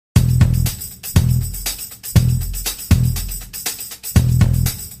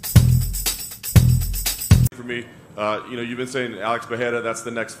me. You've been saying Alex Pereira, that's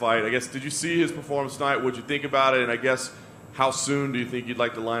the next fight. I guess, did you see his performance tonight? What'd you think about it? And I guess, how soon do you think you'd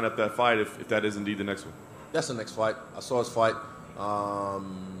like to line up that fight if that is indeed the next one? That's the next fight. I saw his fight.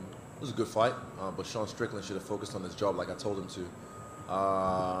 It was a good fight, but Sean Strickland should have focused on his job like I told him to.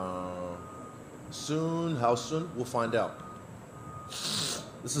 Soon, how soon? We'll find out.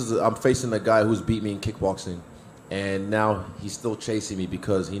 I'm facing a guy who's beat me in kickboxing, and now he's still chasing me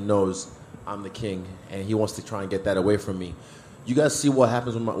because he knows I'm the king, and he wants to try and get that away from me. You guys see what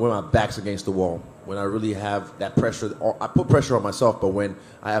happens when my back's against the wall, when I really have that pressure. I put pressure on myself, but when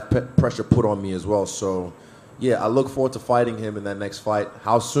I have pressure put on me as well. So, yeah, I look forward to fighting him in that next fight.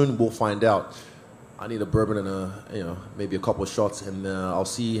 How soon? We'll find out. I need a bourbon and maybe a couple of shots, and I'll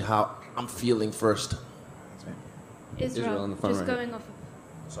see how I'm feeling first. Israel, in the front just right going off.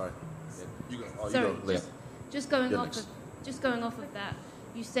 Sorry. You go. Sorry, you go, Leah. just going You're off. next. Just going off of that.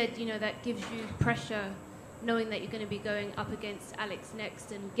 You said that gives you pressure, knowing that you're going to be going up against Alex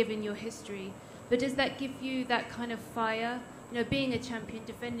next, and given your history. But does that give you that kind of fire? Being a champion,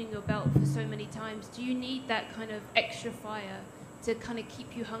 defending your belt for so many times, do you need that kind of extra fire to kind of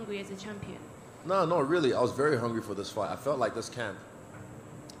keep you hungry as a champion? No, really. I was very hungry for this fight. I felt like this camp,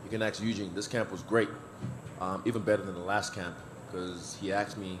 you can ask Eugene, this camp was great. Even better than the last camp, because he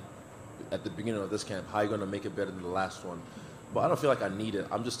asked me at the beginning of this camp, how are you going to make it better than the last one? But I don't feel like I need it.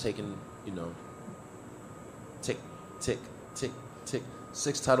 I'm just taking, tick, tick, tick, tick,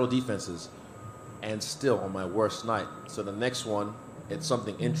 6 title defenses, and still on my worst night. So the next one, it's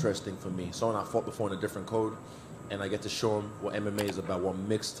something interesting for me. Someone I fought before in a different code, and I get to show him what MMA is about, what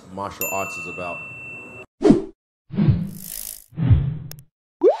mixed martial arts is about.